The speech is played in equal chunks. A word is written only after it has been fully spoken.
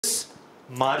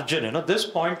margin, this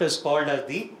point is called as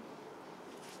the,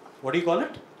 what do you call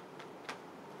it?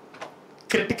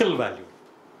 Critical value.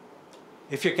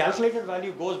 If your calculated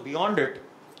value goes beyond it,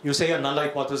 you say your null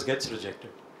hypothesis gets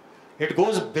rejected. It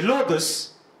goes below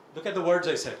this. Look at the words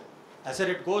I said. I said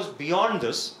it goes beyond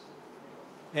this.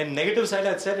 In negative side,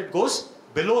 I said it goes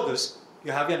below this.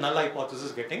 You have your null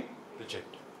hypothesis getting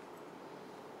rejected.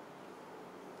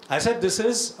 I said this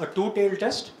is a two-tailed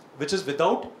test which is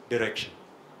without direction.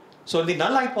 So in the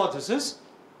null hypothesis,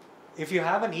 if you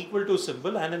have an equal to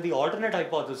symbol, and in the alternate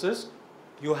hypothesis,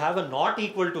 you have a not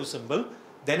equal to symbol,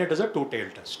 then it is a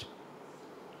two-tailed test.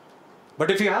 But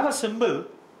if you have a symbol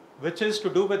which is to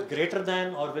do with greater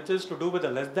than or which is to do with a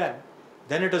less than,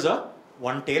 then it is a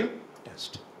one-tailed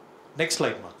test. Next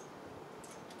slide, Mark.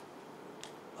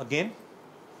 Again,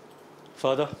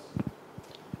 further.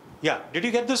 Yeah, did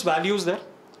you get these values there?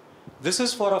 This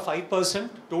is for a 5%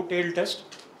 two-tailed test.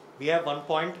 We have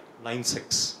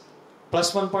 1.96.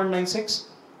 Plus 1.96,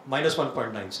 minus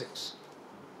 1.96.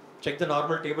 Check the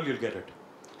normal table, you'll get it.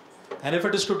 And if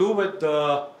it is to do with,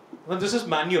 when this is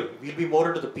manual, we'll be more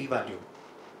into the p-value.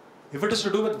 If it is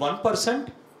to do with 1%,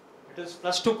 it is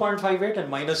plus 2.58 and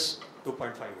minus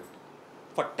 2.58.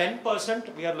 For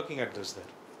 10%, we are looking at this there.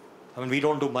 I mean, we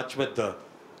don't do much with the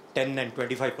 10 and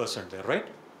 25% there, right?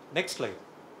 Next slide.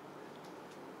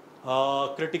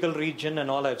 Critical region and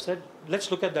all I've said.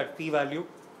 Let's look at that p-value.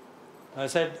 I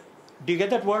said, do you get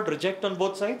that word reject on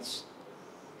both sides?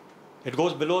 It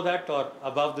goes below that or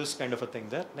above this kind of a thing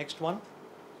there. Next one.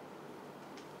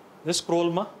 Just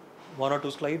scroll, ma. One or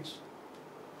two slides.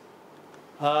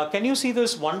 Can you see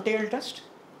this one-tailed test?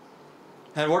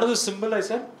 And what is the symbol I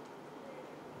said?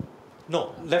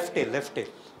 No, left tail, left tail.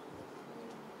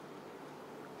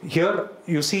 Here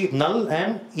you see null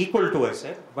and equal to I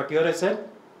said, but here I said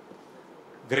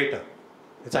greater.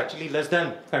 It's actually less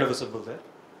than kind of a symbol there.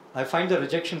 I find the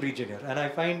rejection region here, and I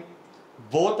find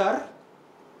both are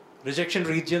rejection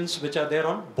regions which are there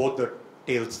on both the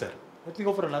tails there. Let me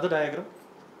go for another diagram.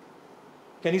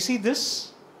 Can you see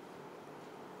this?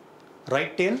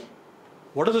 Right tail.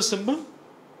 What is the symbol?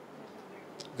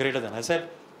 Greater than. I said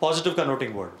positive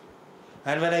connoting word.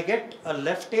 And when I get a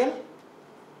left tail,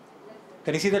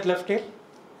 can you see that left tail?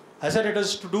 I said it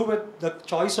is to do with the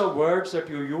choice of words that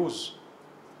you use,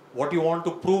 what you want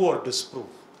to prove or disprove.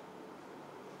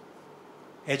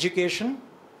 Education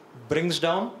brings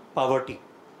down poverty.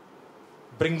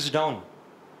 Brings down.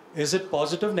 Is it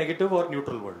positive, negative or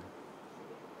neutral word?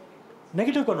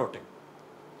 Negative connoting.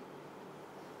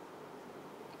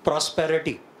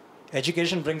 Prosperity.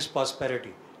 Education brings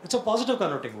prosperity. It's a positive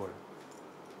connoting word.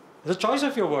 It's a choice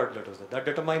of your word, let us say. That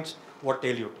determines what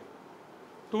tail you take.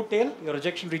 Two tail, your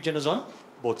rejection region is on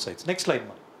both sides. Next slide,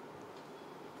 ma.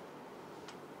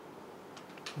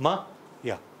 Ma?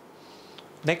 Yeah.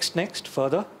 Next,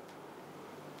 further.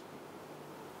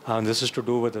 And this is to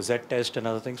do with the Z test and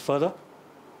other things. Further.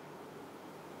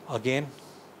 Again.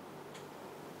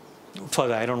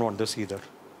 Further, I don't want this either.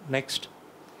 Next.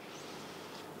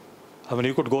 I mean,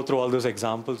 you could go through all those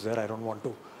examples there. I don't want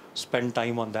to spend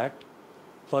time on that.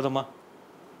 Further, ma.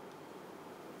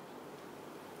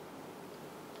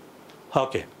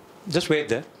 Okay. Just wait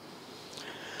there.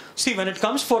 See, when it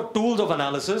comes for tools of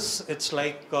analysis, it's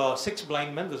like six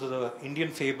blind men. This is an Indian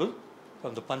fable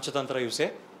from the Panchatantra, you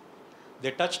say.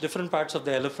 They touch different parts of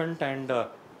the elephant, and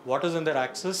what is in their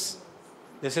axis,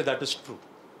 they say that is true.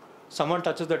 Someone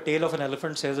touches the tail of an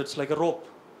elephant, says it's like a rope.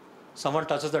 Someone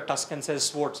touches the tusk and says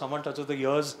sword. Someone touches the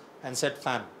ears and said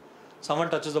fan. Someone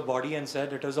touches the body and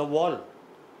said it is a wall.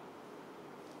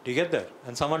 Do you get there?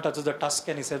 And someone touches the tusk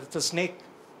and he said it's a snake.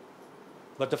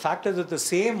 But the fact is that the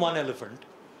same one elephant,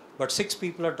 but six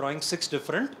people are drawing six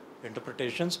different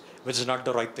interpretations, which is not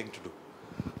the right thing to do.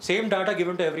 Same data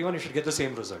given to everyone, you should get the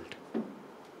same result.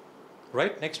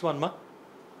 Right? Next one, ma.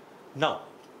 Now,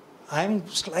 I'm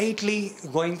slightly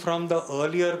going from the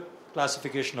earlier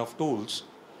classification of tools.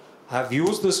 I've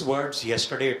used these words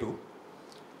yesterday too,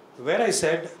 where I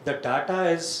said the data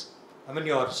is, I mean,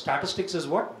 your statistics is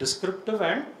what? Descriptive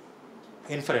and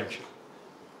inferential.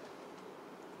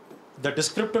 The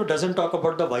descriptive doesn't talk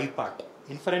about the Y part.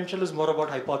 Inferential is more about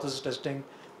hypothesis testing,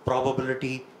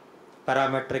 probability,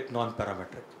 parametric,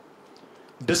 non-parametric.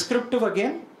 Descriptive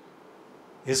again,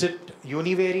 is it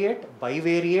univariate,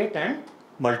 bivariate and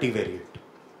multivariate?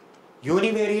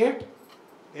 Univariate,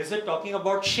 is it talking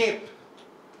about shape?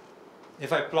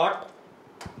 If I plot,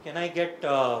 can I get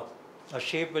a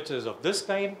shape which is of this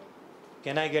kind?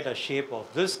 Can I get a shape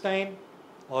of this kind?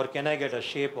 Or can I get a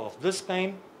shape of this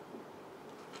kind?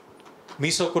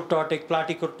 Mesokurtotic,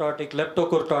 platykurtotic,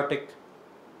 leptokurtotic.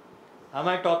 Am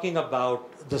I talking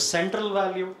about the central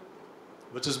value?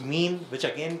 which is mean, which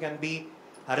again can be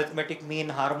arithmetic mean,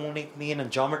 harmonic mean,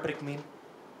 and geometric mean?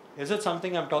 Is it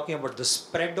something I'm talking about the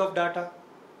spread of data?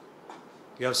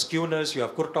 You have skewness, you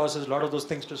have kurtosses, a lot of those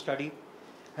things to study.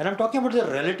 And I'm talking about the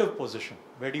relative position.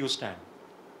 Where do you stand?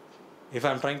 If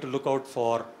I'm trying to look out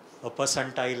for a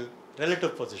percentile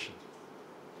relative position.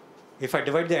 If I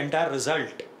divide the entire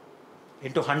result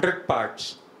into 100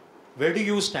 parts, where do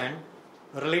you stand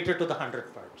related to the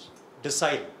 100 parts?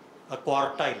 Decile, a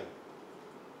quartile.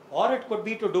 Or it could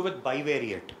be to do with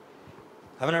bivariate.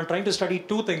 I mean, I'm trying to study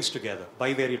two things together,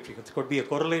 bivariate frequency. It could be a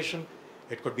correlation,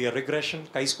 it could be a regression,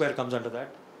 chi-square comes under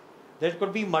that. Then it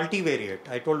could be multivariate.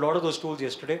 I told a lot of those tools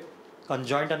yesterday.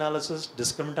 Conjoint analysis,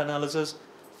 discriminant analysis,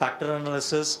 factor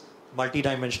analysis,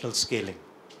 multidimensional scaling.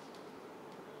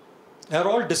 They are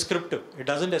all descriptive. It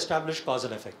doesn't establish cause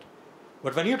and effect.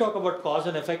 But when you talk about cause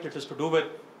and effect, it is to do with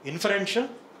inferential.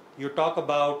 You talk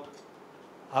about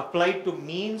applied to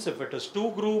means, if it is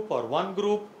two group or one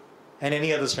group, and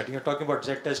any other study. You're talking about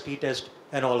Z-test, T-test,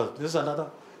 and all of this. This is another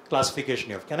classification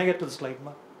you have. Can I get to the slide,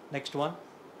 Ma? Next one.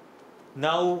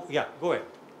 Now, yeah, go ahead.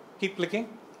 Keep clicking.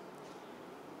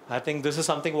 I think this is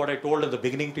something what I told in the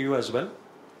beginning to you as well.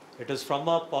 It is from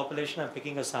a population. I'm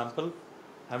picking a sample.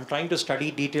 I'm trying to study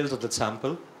details of the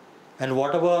sample. And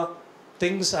whatever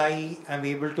things I am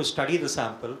able to study the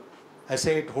sample, I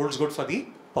say it holds good for the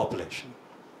population.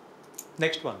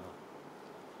 Next one.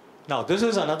 Now, this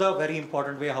is another very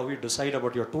important way how you decide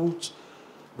about your tools.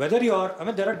 Whether you are, I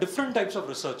mean, there are different types of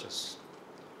researches.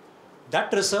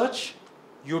 That research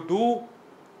you do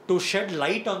to shed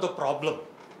light on the problem.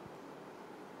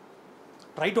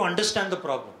 Try to understand the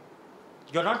problem.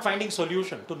 You're not finding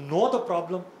solution. To know the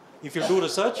problem, if you do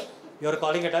research, you're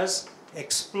calling it as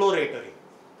exploratory.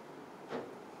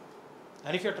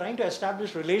 And if you're trying to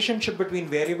establish relationship between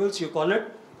variables, you call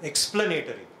it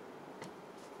explanatory.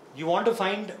 You want to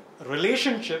find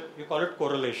relationship, you call it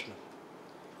correlational.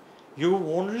 You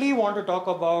only want to talk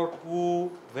about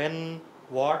who, when,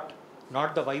 what,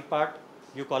 not the why part,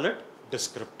 you call it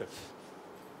descriptive.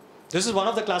 This is one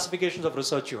of the classifications of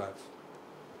research you have.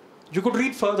 You could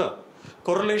read further.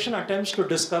 Correlation attempts to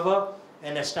discover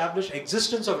and establish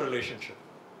existence of relationship.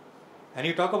 And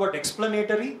you talk about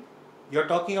explanatory, you're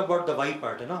talking about the why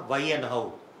part, why and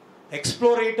how.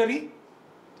 Exploratory,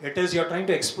 it is you're trying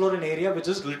to explore an area which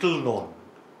is little known.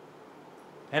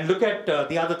 And look at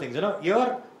the other things.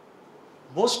 Here,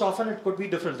 most often it could be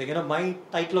different thing. My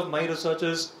title of my research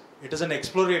is, it is an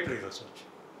exploratory research.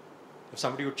 If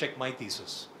somebody would check my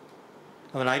thesis.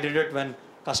 I mean, I did it when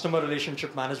customer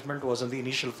relationship management was in the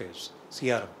initial phase,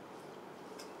 CRM.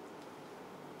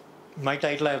 My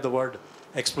title, I have the word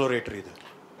exploratory there.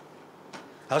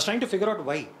 I was trying to figure out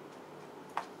why.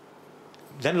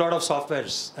 Then a lot of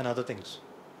softwares and other things.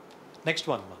 Next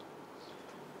one, Ma.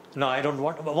 No, I don't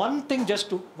want, one thing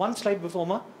one slide before,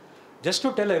 Ma, just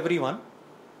to tell everyone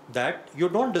that you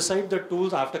don't decide the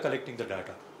tools after collecting the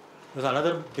data. There's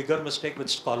another bigger mistake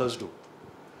which scholars do.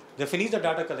 They finish the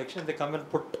data collection, they come and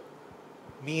put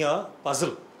me a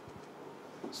puzzle.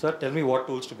 Sir, tell me what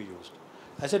tools to be used.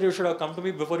 I said, you should have come to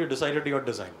me before you decided your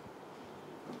design.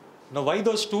 Now, why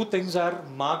those two things are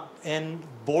marked in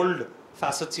bold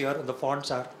facets here, and the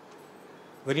fonts are,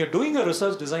 when you're doing a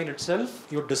research design itself,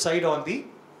 you decide on the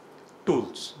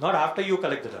tools, not after you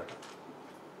collect the data.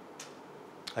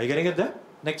 Are you getting it there?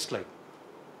 Next slide.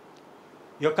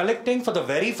 You're collecting for the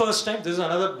very first time. This is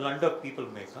another blunder people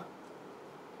make.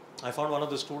 I found one of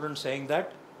the students saying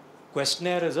that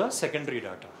questionnaire is a secondary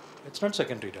data. It's not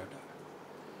secondary data.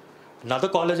 Another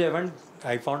college I went,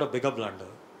 I found a bigger blunder.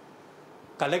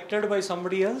 Collected by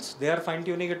somebody else, they are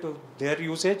fine-tuning it to their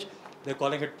usage, they're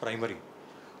calling it primary.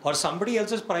 Or somebody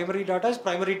else's primary data is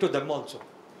primary to them also.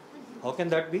 How can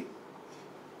that be?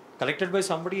 Collected by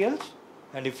somebody else,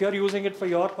 and if you are using it for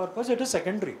your purpose, it is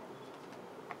secondary.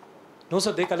 No,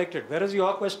 sir, they collected. Where is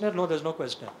your questionnaire? No, there's no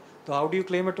questionnaire. So how do you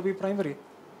claim it to be primary?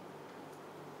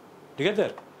 Do you get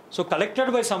there? So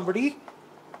collected by somebody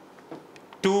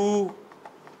to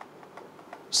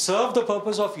serve the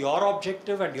purpose of your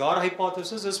objective and your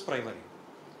hypothesis is primary.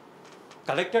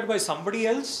 Collected by somebody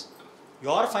else,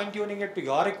 your fine-tuning it to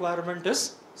your requirement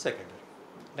is secondary.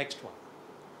 Next one.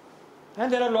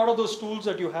 And there are a lot of those tools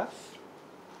that you have.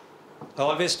 I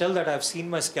always tell that I've seen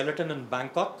my skeleton in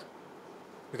Bangkok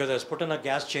because I was put in a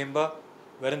gas chamber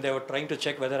wherein they were trying to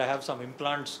check whether I have some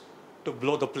implants to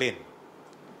blow the plane.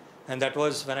 And that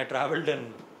was when I traveled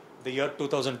in the year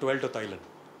 2012 to Thailand.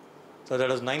 So that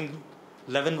was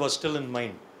 9/11 was still in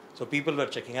mind. So people were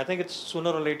checking. I think it's sooner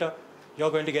or later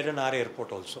you're going to get in our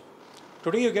airport also.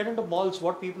 Today you get into malls,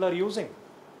 what people are using?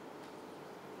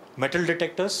 Metal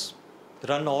detectors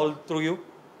run all through you.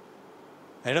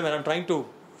 I know when I'm trying to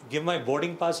give my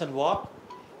boarding pass and walk,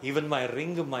 even my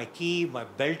ring, my key, my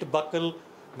belt buckle,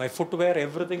 my footwear,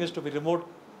 everything is to be removed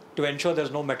to ensure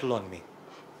there's no metal on me.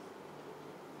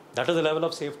 That is the level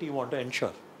of safety you want to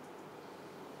ensure.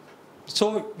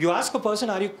 So you ask a person,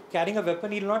 are you carrying a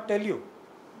weapon? He'll not tell you.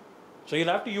 So you'll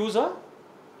have to use a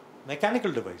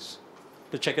mechanical device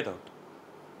to check it out.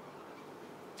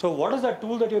 So what is that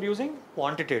tool that you're using?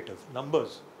 Quantitative,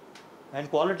 numbers. And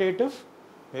qualitative,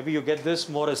 maybe you get this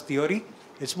more as theory.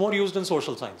 It's more used in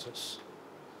social sciences.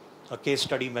 A case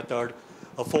study method,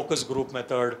 a focus group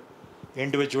method,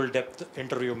 individual depth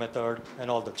interview method,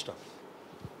 and all that stuff.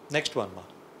 Next one, Ma.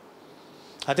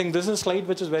 I think this is a slide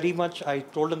which is very much, I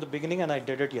told in the beginning and I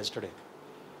did it yesterday.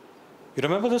 You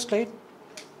remember this slide?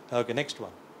 Okay, next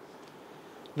one.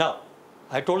 Now,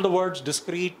 I told the words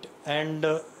discrete and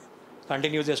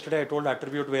continuous yesterday. I told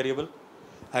attribute variable.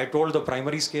 I told the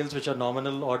primary scales which are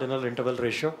nominal, ordinal, interval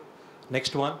ratio.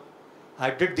 Next one. I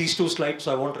did these two slides,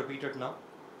 so I won't repeat it now.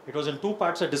 It was in two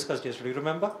parts I discussed yesterday,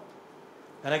 remember?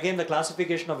 And again, the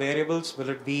classification of variables, will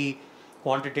it be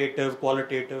quantitative,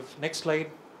 qualitative? Next slide.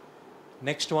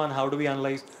 Next one, how do we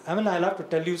analyze? I mean, I'll have to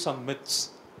tell you some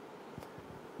myths.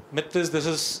 Myth is, this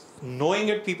is, knowing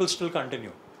it, people still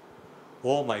continue.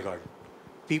 Oh my God.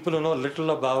 People who know little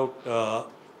about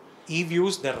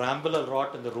e-views, they ramble a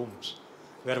lot in the rooms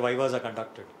where vivas are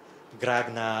conducted.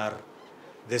 Gragnar,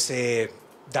 they say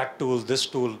that tool, this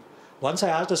tool. Once I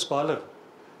asked a scholar,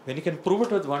 when you can prove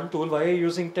it with one tool, why are you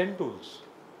using 10 tools?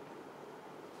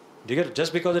 Do you get it?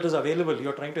 Just because it is available,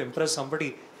 you're trying to impress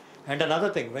somebody. And another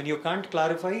thing, when you can't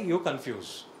clarify, you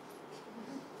confuse.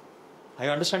 Are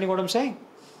you understanding what I'm saying?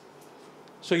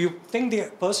 So you think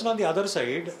the person on the other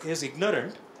side is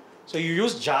ignorant, so you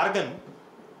use jargon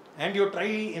and you try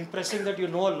impressing that you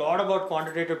know a lot about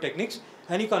quantitative techniques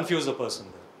and you confuse the person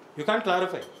there. You can't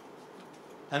clarify.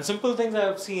 And simple things I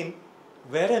have seen,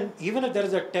 wherein even if there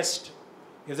is a test,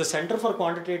 if the Center for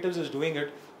Quantitatives is doing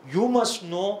it, you must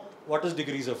know what is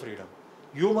degrees of freedom.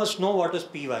 You must know what is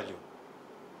p-value.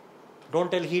 Don't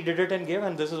tell he did it and gave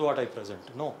and this is what I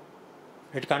present. No,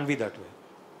 it can't be that way.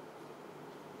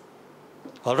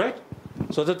 Alright?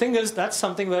 So the thing is, that's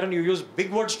something wherein you use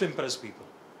big words to impress people.